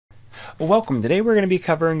Welcome. Today we're going to be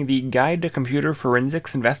covering the Guide to Computer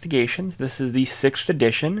Forensics Investigations. This is the 6th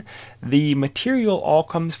edition. The material all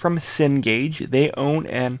comes from Cengage. They own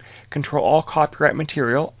and control all copyright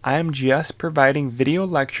material. I'm just providing video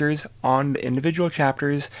lectures on the individual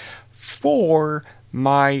chapters for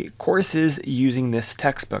my courses using this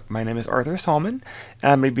textbook. My name is Arthur Salmon,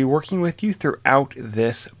 and I'm going to be working with you throughout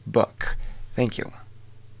this book. Thank you.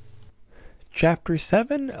 Chapter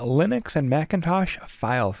 7, Linux and Macintosh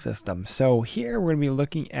File System. So here we're going to be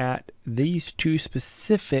looking at these two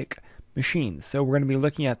specific machines. So we're going to be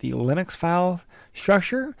looking at the Linux file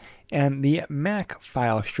structure and the Mac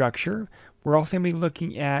file structure. We're also going to be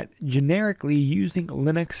looking at generically using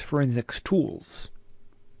Linux forensics tools.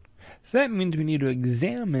 So that means we need to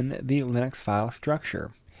examine the Linux file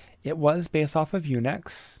structure. It was based off of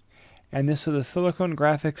Unix. And this was the Silicon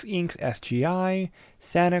Graphics Inc. SGI,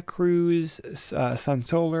 Santa Cruz, Sun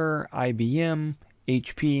Solar, IBM,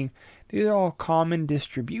 HP. These are all common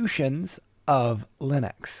distributions of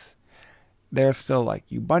Linux. There's still like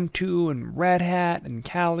Ubuntu and Red Hat and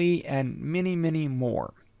Kali and many, many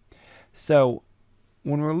more. So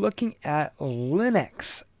when we're looking at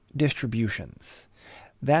Linux distributions,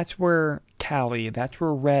 that's where Kali, that's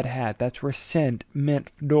where Red Hat, that's where Cent,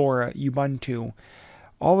 Mint, Fedora, Ubuntu,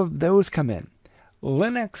 all of those come in.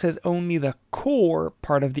 Linux is only the core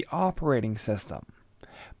part of the operating system.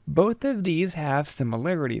 Both of these have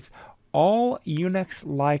similarities. All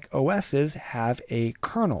Unix-like OSs have a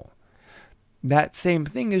kernel. That same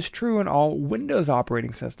thing is true in all Windows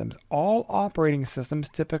operating systems. All operating systems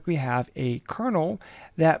typically have a kernel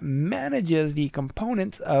that manages the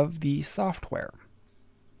components of the software.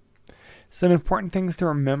 Some important things to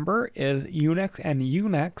remember is Unix and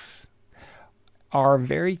Unix are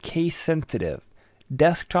very case sensitive.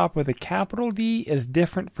 Desktop with a capital D is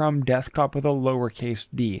different from desktop with a lowercase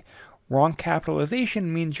d. Wrong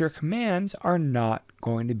capitalization means your commands are not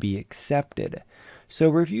going to be accepted. So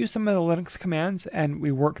review some of the Linux commands and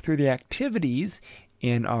we work through the activities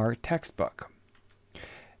in our textbook.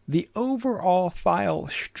 The overall file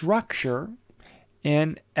structure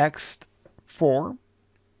in X4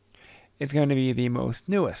 is going to be the most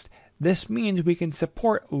newest. This means we can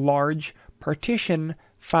support large partition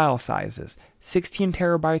file sizes, 16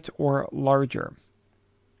 terabytes or larger.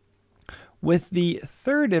 With the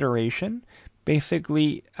third iteration,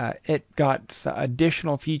 basically it got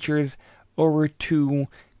additional features over 2,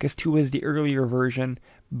 because 2 is the earlier version,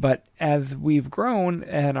 but as we've grown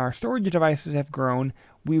and our storage devices have grown,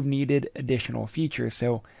 we've needed additional features.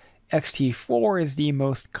 So XT4 is the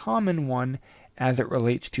most common one as it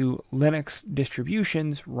relates to Linux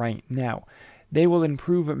distributions right now. They will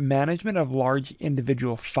improve management of large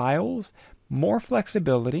individual files, more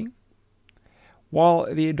flexibility. While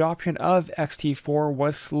the adoption of XT4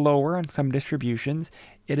 was slower on some distributions,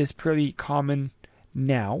 it is pretty common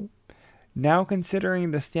now. Now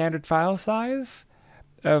considering the standard file size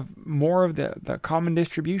of more of the common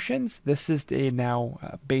distributions, this is a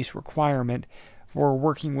now base requirement for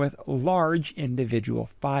working with large individual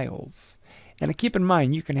files. And keep in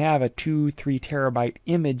mind, you can have a 2-3 terabyte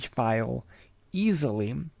image file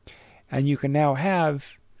easily, and you can now have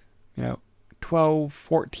 12,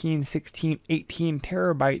 14, 16, 18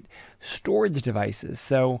 terabyte storage devices.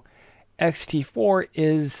 So XT4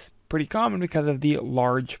 is pretty common because of the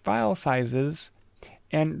large file sizes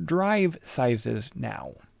and drive sizes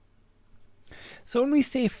now. So when we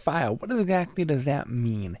say file, what exactly does that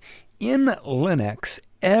mean? In Linux,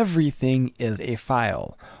 everything is a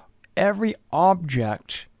file. Every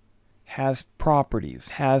object has properties,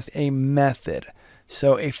 has a method.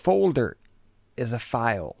 So a folder is a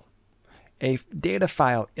file. A data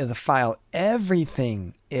file is a file.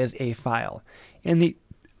 Everything is a file. In the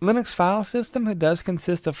Linux file system, it does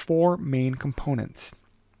consist of 4 main components.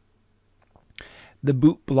 The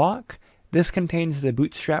boot block. This contains the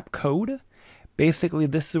bootstrap code. Basically,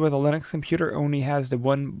 this is where the Linux computer only has the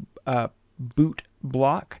one boot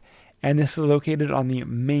block, and this is located on the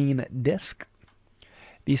main disk.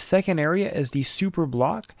 The second area is the super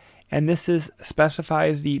block, and this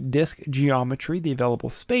specifies the disk geometry, the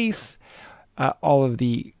available space, all of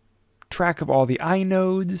the track of all the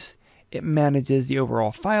inodes. It manages the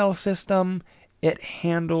overall file system. It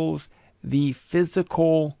handles the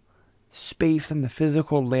physical space and the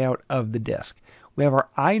physical layout of the disk. We have our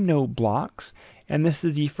inode blocks, and this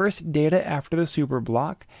is the first data after the super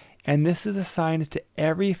block, and this is assigned to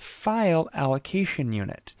every file allocation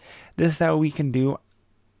unit. This is how we can do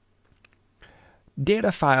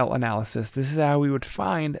data file analysis. This is how we would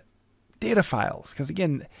find data files, because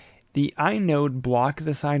again, the inode block is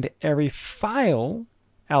assigned to every file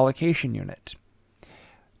allocation unit.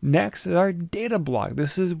 Next is our data block.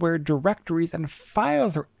 This is where directories and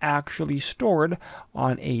files are actually stored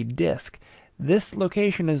on a disk. This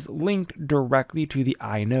location is linked directly to the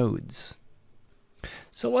inodes.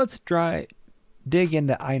 So let's dig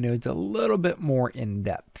into inodes a little bit more in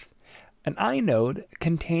depth. An inode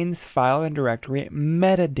contains file and directory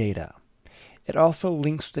metadata. It also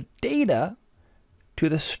links the data to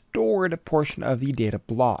the stored portion of the data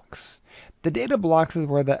blocks. The data blocks is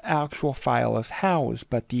where the actual file is housed,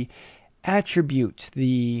 but the attributes,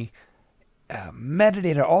 the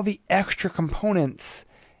metadata, all the extra components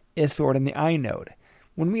is stored in the inode.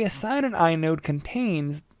 When we assign an inode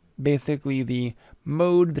contains basically the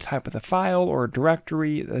mode, the type of the file or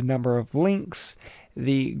directory, the number of links,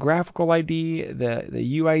 the graphical ID, the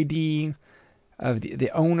UID of the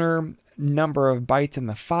owner, number of bytes in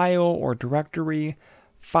the file or directory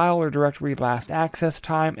last access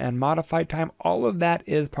time, and modified time. All of that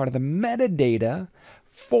is part of the metadata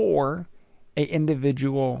for an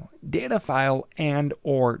individual data file and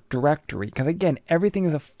or directory. Because again, everything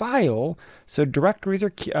is a file, so directories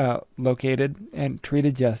are located and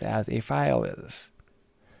treated just as a file is.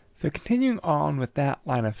 So continuing on with that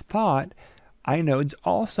line of thought, inodes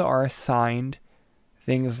also are assigned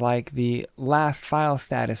things like the last file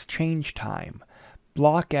status change time,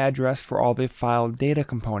 block address for all the file data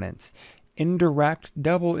components, indirect,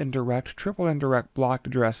 double indirect, triple indirect block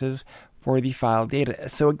addresses for the file data.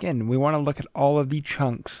 So again, we want to look at all of the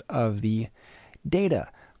chunks of the data.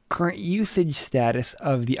 Current usage status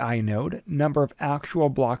of the inode, number of actual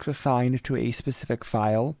blocks assigned to a specific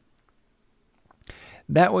file.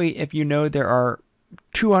 That way, if you know there are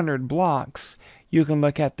 200 blocks, you can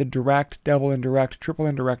look at the direct, double indirect, triple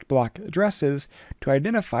indirect block addresses to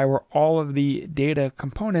identify where all of the data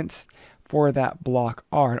components for that block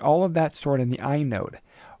are. And all of that's stored in the inode.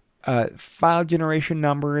 File generation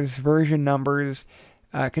numbers, version numbers,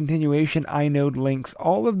 continuation inode links,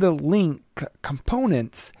 all of the link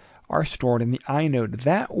components are stored in the inode.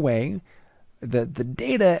 That way, the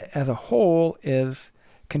data as a whole is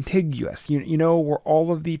contiguous. You know where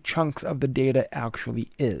all of the chunks of the data actually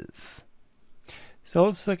is. So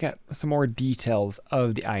let's look at some more details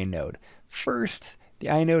of the inode. First, the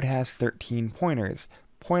inode has 13 pointers.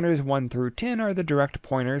 Pointers 1 through 10 are the direct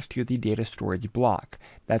pointers to the data storage block.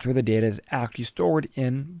 That's where the data is actually stored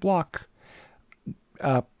in block.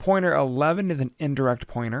 Pointer 11 is an indirect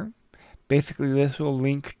pointer. Basically, this will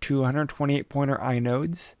link to 128 pointer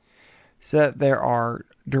inodes so that there are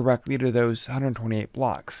directly to those 128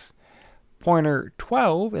 blocks. Pointer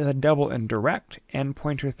 12 is a double indirect, and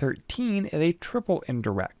pointer 13 is a triple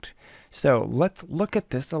indirect. So let's look at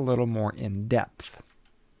this a little more in depth.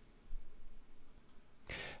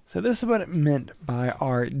 So this is what it meant by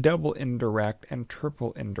our double indirect and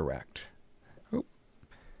triple indirect.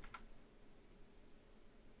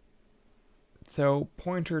 So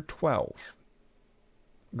pointer 12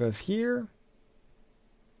 goes here,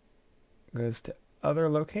 goes to other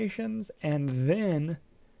locations, and then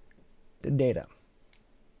the data.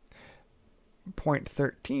 Point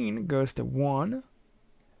 13 goes to 1.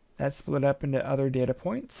 That's split up into other data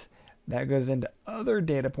points. That goes into other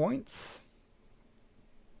data points.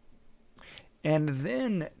 And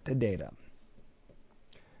then to data.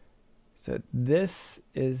 So this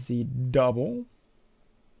is the double.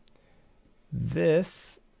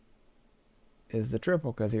 This is the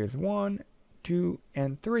triple, because here's 1, 2,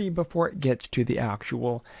 and 3 before it gets to the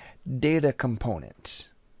actual data component.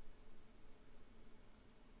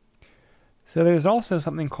 So there's also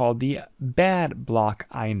something called the bad block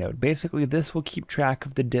inode. Basically, this will keep track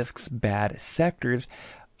of the disk's bad sectors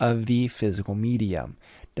of the physical medium.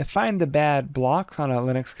 To find the bad blocks on a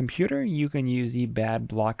Linux computer, you can use the bad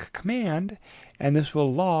block command, and this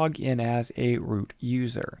will log in as a root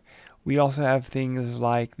user. We also have things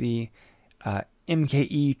like the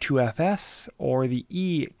MKE2FS or the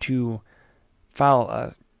E2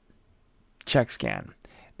 file check scan.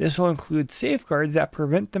 This will include safeguards that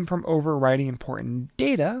prevent them from overwriting important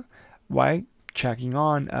data by checking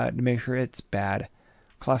on to make sure it's bad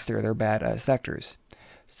cluster, they're bad sectors.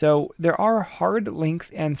 So there are hard links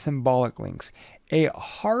and symbolic links. A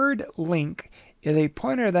hard link is a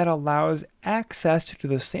pointer that allows access to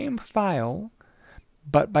the same file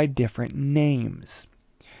but by different names.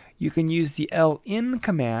 You can use the ln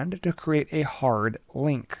command to create a hard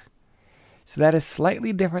link. So that is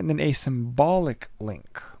slightly different than a symbolic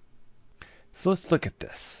link. So let's look at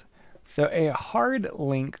this. So a hard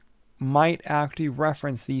link might actually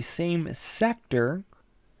reference the same sector,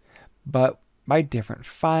 but by different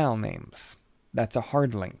file names. That's a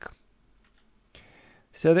hard link.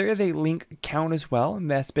 So there is a link count as well,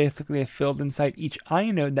 and that's basically a field inside each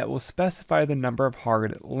inode that will specify the number of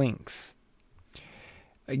hard links.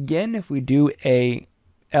 Again, if we do a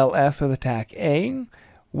ls with attack A,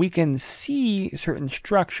 we can see certain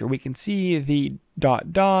structure. We can see the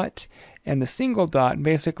dot dot and the single dot,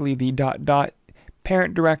 basically the dot dot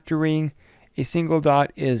parent directory, a single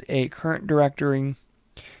dot is a current directory.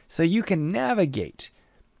 So you can navigate.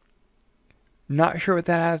 Not sure what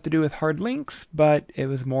that has to do with hard links, but it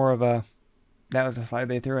was more of that was a slide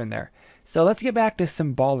they threw in there. So let's get back to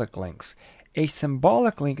symbolic links. A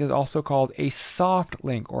symbolic link is also called a soft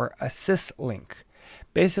link or a syslink.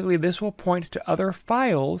 Basically, this will point to other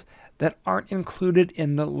files that aren't included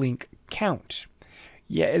in the link count.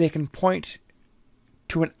 Yeah, they can point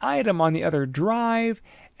to an item on the other drive,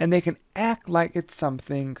 and they can act like it's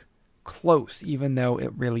something close, even though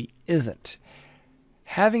it really isn't.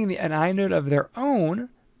 Having an inode of their own,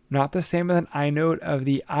 not the same as an inode of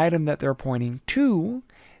the item that they're pointing to,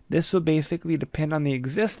 this will basically depend on the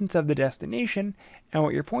existence of the destination and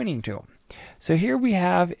what you're pointing to. So here we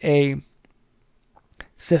have a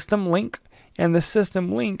system link, and the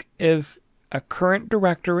system link is a current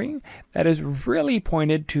directory that is really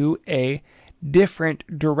pointed to a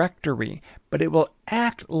different directory, but it will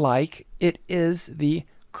act like it is the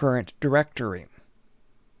current directory.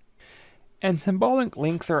 And symbolic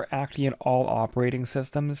links are actually in all operating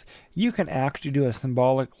systems. You can actually do a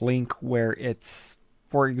symbolic link where it's,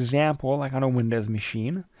 for example, like on a Windows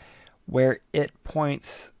machine, where it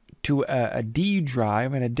points to a D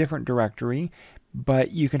drive in a different directory,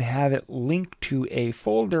 but you can have it linked to a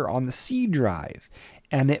folder on the C drive,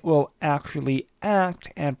 and it will actually act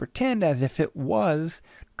and pretend as if it was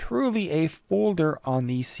truly a folder on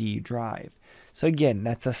the C drive. So again,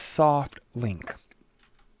 that's a soft link.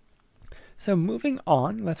 So moving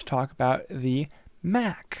on, let's talk about the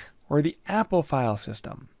Mac or the Apple file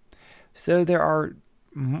system. So there are,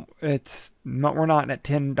 we're not at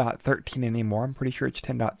 10.13 anymore. I'm pretty sure it's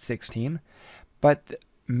 10.16, but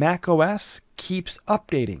Mac OS keeps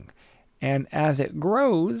updating, and as it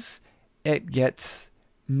grows, it gets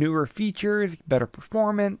newer features, better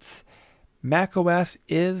performance. Mac OS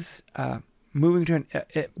is it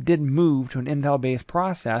did move to an Intel-based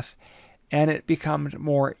process, and it becomes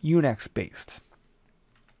more Unix-based.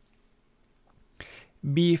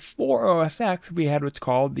 Before OS X, we had what's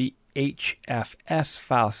called the HFS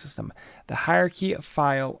file system, the hierarchy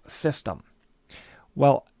file system.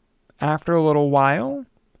 Well, after a little while,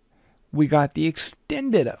 we got the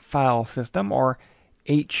extended file system, or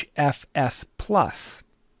HFS+.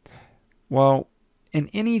 Well, in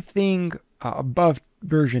anything above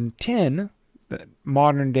version 10, the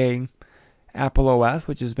modern day Apple OS,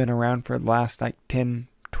 which has been around for the last like 10,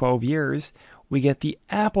 12 years, we get the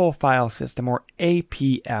Apple file system, or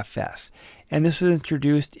APFS. And this was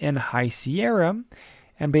introduced in High Sierra.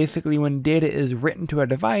 And basically, when data is written to a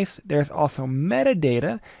device, there's also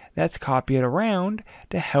metadata that's copied around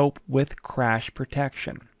to help with crash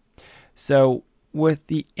protection. So with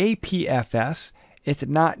the APFS, it's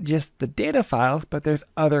not just the data files, but there's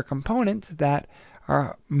other components that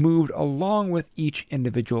are moved along with each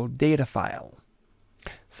individual data file.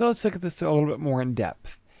 So let's look at this a little bit more in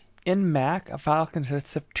depth. In Mac, a file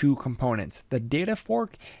consists of two components, the data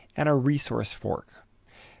fork and a resource fork.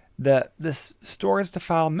 This stores the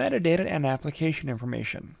file metadata and application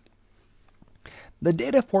information. The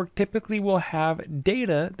data fork typically will have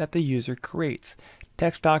data that the user creates,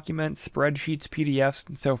 text documents, spreadsheets, PDFs,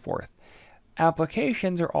 and so forth.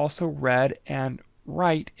 Applications are also read and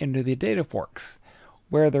write into the data forks,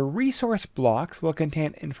 where the resource blocks will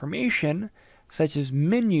contain information such as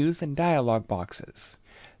menus and dialog boxes.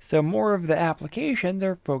 So more of the applications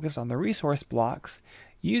are focused on the resource blocks.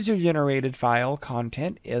 User-generated file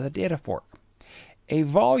content is a data fork. A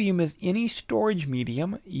volume is any storage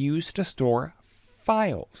medium used to store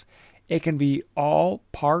files. It can be all,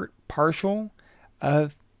 part, partial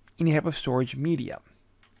of any type of storage medium.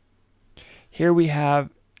 Here we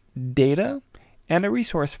have data and a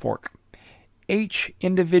resource fork. Each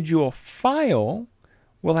individual file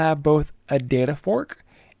will have both a data fork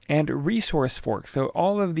and a resource fork. So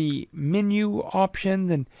all of the menu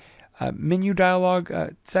options and menu dialog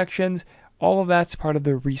sections, all of that's part of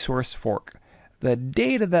the resource fork. The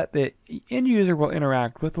data that the end user will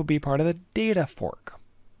interact with will be part of the data fork.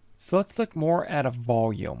 So let's look more at a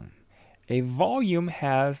volume. A volume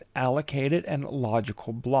has allocated and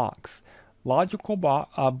logical blocks. Logical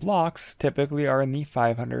blocks typically are in the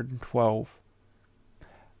 512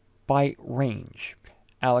 byte range.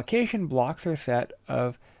 Allocation blocks are a set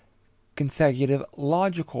of consecutive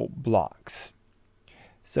logical blocks.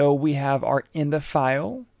 So we have our end of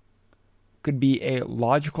file could be a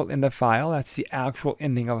logical end of file, that's the actual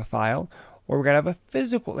ending of a file, or we're going to have a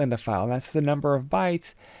physical end of file, that's the number of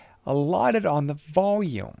bytes allotted on the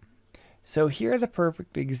volume. So here's a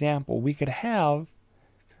perfect example. We could have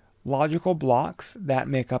logical blocks that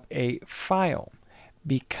make up a file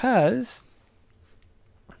because,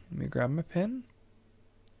 let me grab my pen.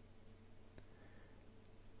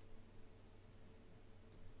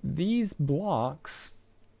 These blocks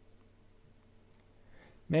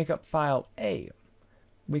make up file A.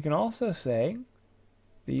 We can also say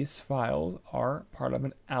these files are part of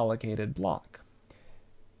an allocated block.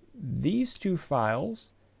 These two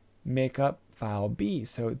files make up file B,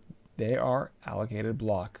 so they are allocated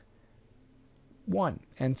block 1,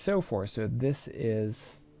 and so forth. So this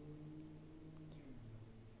is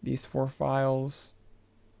these 4 files,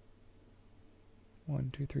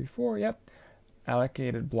 1, 2, 3, 4, yep,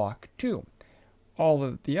 allocated block 2. All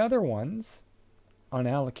of the other ones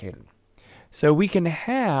unallocated. So we can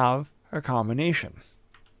have a combination.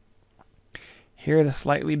 Here's a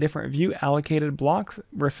slightly different view, allocated blocks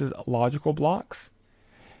versus logical blocks.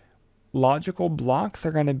 Logical blocks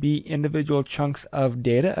are going to be individual chunks of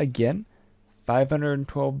data, again,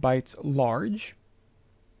 512 bytes large.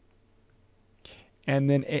 And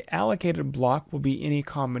then an allocated block will be any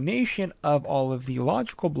combination of all of the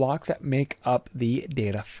logical blocks that make up the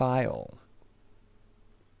data file.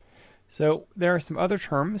 So there are some other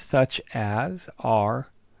terms such as our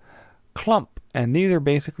clump, and these are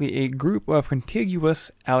basically a group of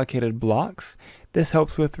contiguous allocated blocks. This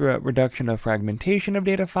helps with reduction of fragmentation of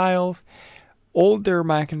data files. Older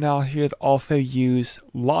Macintoshes also use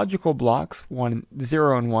logical blocks,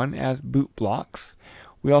 0 and 1, as boot blocks.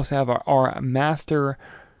 We also have our master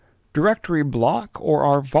directory block or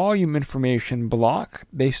our volume information block.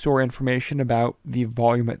 They store information about the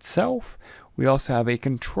volume itself. We also have a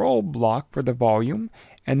control block for the volume,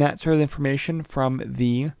 and that stores information from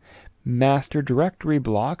the master directory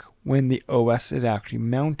block when the OS is actually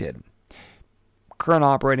mounted. Current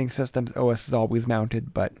operating systems, OS is always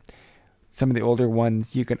mounted, but some of the older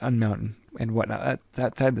ones you can unmount and whatnot. That's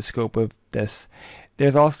outside the scope of this.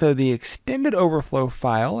 There's also the extended overflow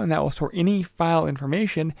file, and that will store any file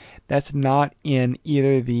information that's not in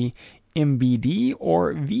either the MBD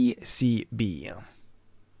or VCB.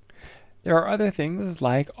 There are other things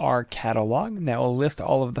like our catalog that will list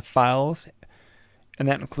all of the files, and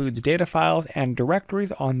that includes data files and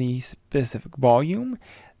directories on the specific volume.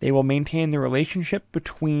 They will maintain the relationship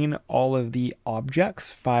between all of the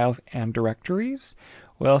objects, files, and directories.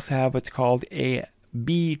 We also have what's called a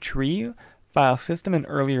B tree file system in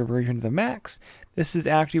earlier versions of Macs. This is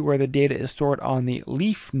actually where the data is stored on the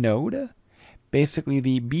leaf node. Basically,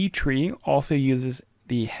 the B tree also uses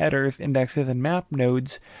the headers, indexes, and map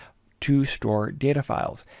nodes to store data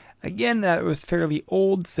files. Again, that was fairly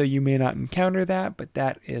old, so you may not encounter that, but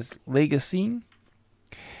that is legacy.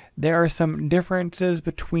 There are some differences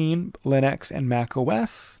between Linux and Mac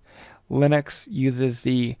OS. Linux uses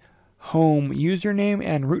the home username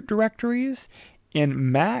and root directories.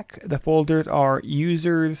 In Mac, the folders are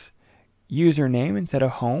user's username instead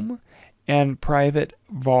of home, and private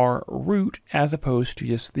var root as opposed to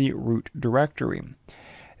just the root directory.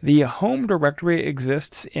 The home directory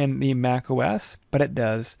exists in the Mac OS, but it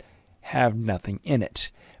does have nothing in it.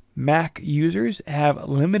 Mac users have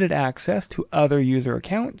limited access to other user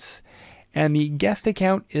accounts, and the guest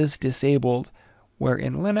account is disabled, where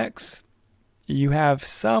in Linux you have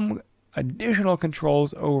some additional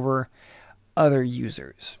controls over other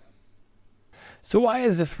users. So why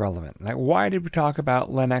is this relevant? Like, why did we talk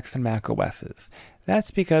about Linux and Mac OSs?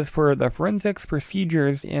 That's because for the forensics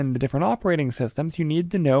procedures in the different operating systems, you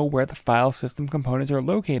need to know where the file system components are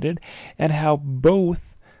located and how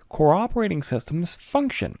both core operating systems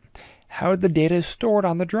function, how the data is stored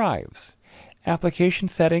on the drives, application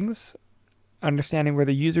settings, understanding where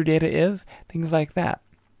the user data is, things like that.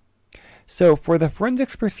 So for the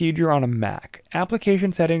forensics procedure on a Mac,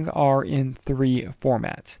 application settings are in 3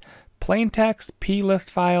 formats: plain text,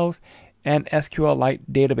 plist files, and SQLite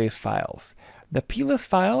database files. The plist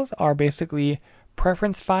files are basically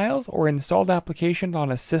preference files or installed applications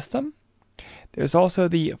on a system. There's also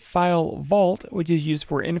the file vault, which is used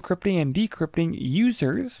for encrypting and decrypting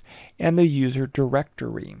users and the user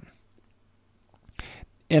directory.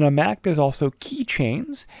 In a Mac, there's also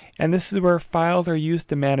keychains, and this is where files are used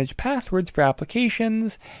to manage passwords for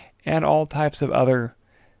applications and all types of other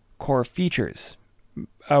core features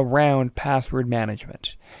around password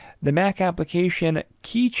management. The Mac application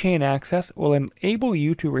keychain access will enable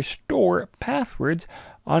you to restore passwords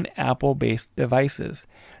on Apple-based devices.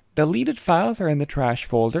 Deleted files are in the trash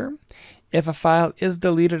folder. If a file is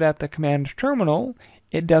deleted at the command terminal,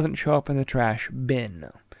 it doesn't show up in the trash bin.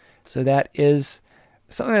 So that is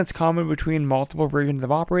something that's common between multiple versions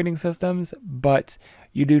of operating systems, but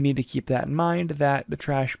you do need to keep that in mind, that the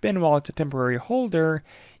trash bin, while it's a temporary holder,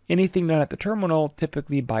 anything done at the terminal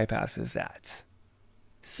typically bypasses that.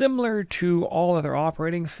 Similar to all other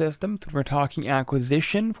operating systems, when we're talking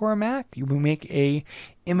acquisition for a Mac, you will make a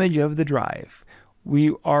image of the drive.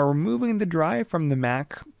 We are removing the drive from the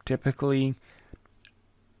Mac, typically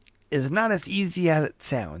is not as easy as it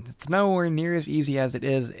sounds. It's nowhere near as easy as it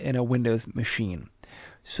is in a Windows machine.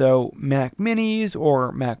 So Mac Minis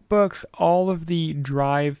or MacBooks, all of the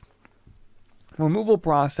drive removal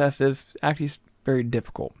process is actually very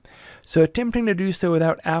difficult. So attempting to do so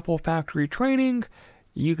without Apple factory training,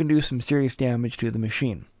 you can do some serious damage to the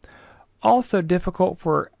machine. Also difficult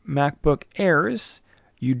for MacBook Airs,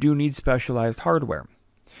 you do need specialized hardware.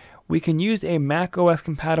 We can use a macOS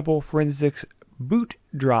compatible forensics boot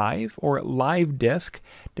drive or live disk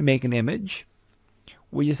to make an image.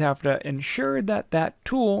 We just have to ensure that that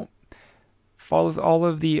tool follows all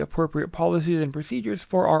of the appropriate policies and procedures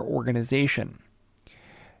for our organization.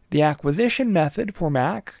 The acquisition method for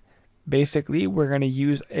Mac, basically we're going to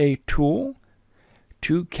use a tool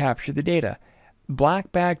to capture the data.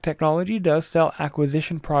 Black Bag Technology does sell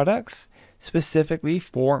acquisition products specifically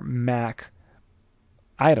for Mac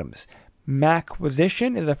items.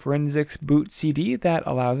 Macquisition is a forensics boot CD that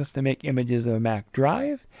allows us to make images of a Mac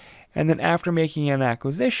drive, and then after making an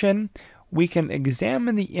acquisition, we can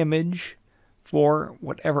examine the image for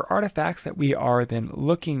whatever artifacts that we are then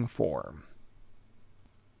looking for.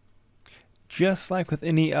 Just like with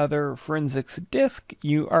any other forensics disk,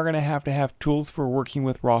 you are going to have tools for working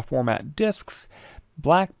with raw format disks.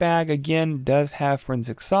 Black Bag, again, does have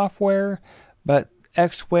forensic software, but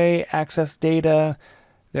X-Way, Access Data,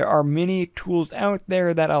 there are many tools out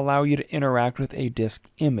there that allow you to interact with a disk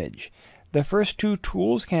image. The first two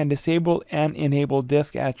tools can disable and enable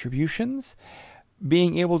disk attributions.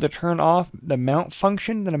 Being able to turn off the mount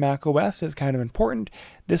function in a macOS is kind of important.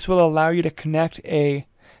 This will allow you to connect a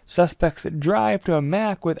suspect's drive to a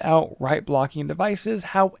Mac without write blocking devices.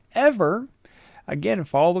 However, again,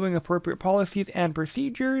 following appropriate policies and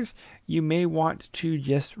procedures, you may want to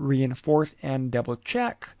just reinforce and double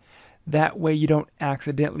check. That way you don't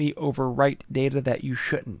accidentally overwrite data that you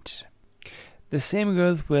shouldn't. The same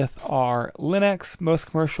goes with our Linux. Most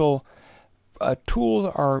commercial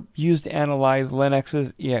tools are used to analyze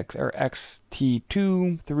Linux's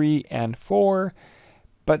XT2, 3, and 4,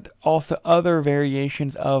 but also other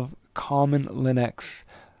variations of common Linux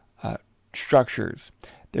structures.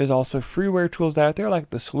 There's also freeware tools out there like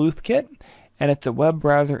the Sleuth Kit, and it's a web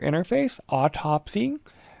browser interface, Autopsy.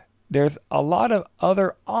 There's a lot of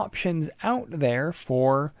other options out there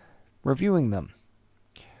for reviewing them.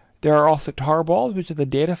 There are also tarballs, which is a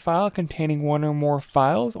data file containing one or more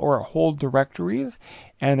files or whole directories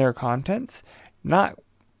and their contents. We're not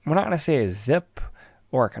going to say a zip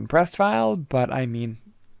or a compressed file, but I mean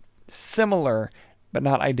similar but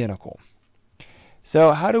not identical.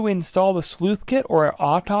 So how do we install the Sleuth Kit or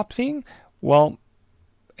Autopsy? Well,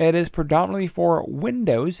 it is predominantly for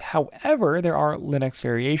Windows. However, there are Linux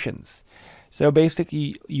variations. So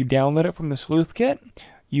basically, you download it from the Sleuth Kit,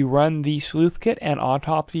 you run the Sleuth Kit and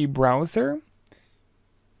Autopsy browser,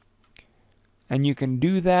 and you can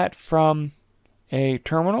do that from a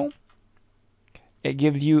terminal. It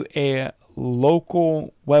gives you a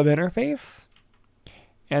local web interface,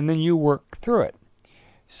 and then you work through it.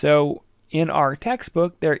 So in our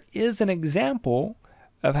textbook, there is an example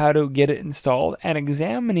of how to get it installed and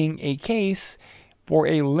examining a case for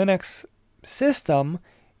a Linux system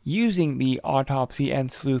using the Autopsy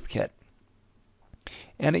and Sleuth Kit.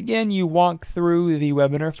 And again, you walk through the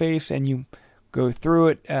web interface and you go through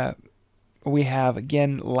it. We have,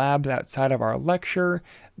 again, labs outside of our lecture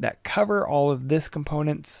that cover all of this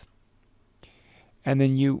components. And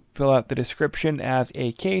then you fill out the description as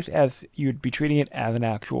a case, as you'd be treating it as an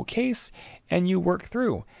actual case, and you work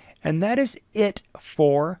through. And that is it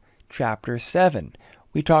for Chapter 7.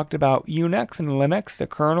 We talked about Unix and Linux, the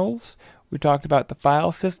kernels. We talked about the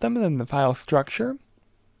file system and the file structure.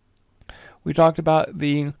 We talked about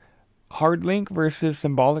the hard link versus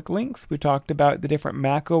symbolic links. We talked about the different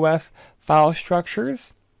macOS file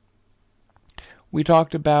structures. We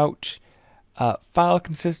talked about file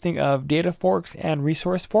consisting of data forks and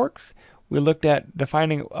resource forks. We looked at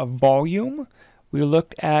defining a volume. We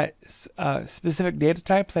looked at specific data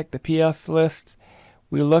types like the PS list.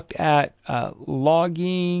 We looked at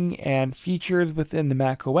logging and features within the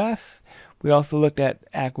macOS. We also looked at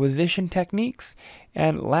acquisition techniques.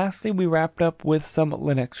 And lastly, we wrapped up with some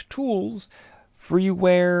Linux tools,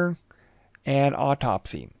 freeware, and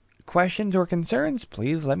Autopsy. questions or concerns,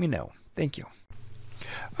 please let me know. Thank you.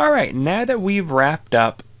 Alright, now that we've wrapped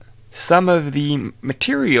up some of the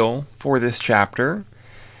material for this chapter,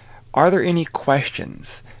 are there any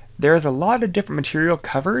questions? There's a lot of different material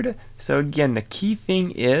covered, so again, the key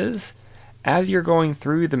thing is, as you're going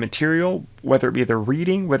through the material, whether it be the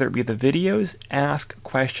reading, whether it be the videos, ask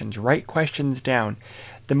questions, write questions down.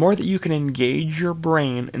 The more that you can engage your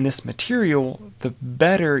brain in this material, the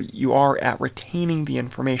better you are at retaining the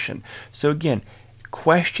information. So again,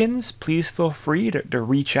 questions, please feel free to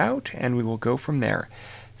reach out and we will go from there.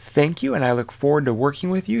 Thank you, and I look forward to working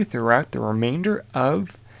with you throughout the remainder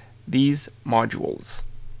of these modules.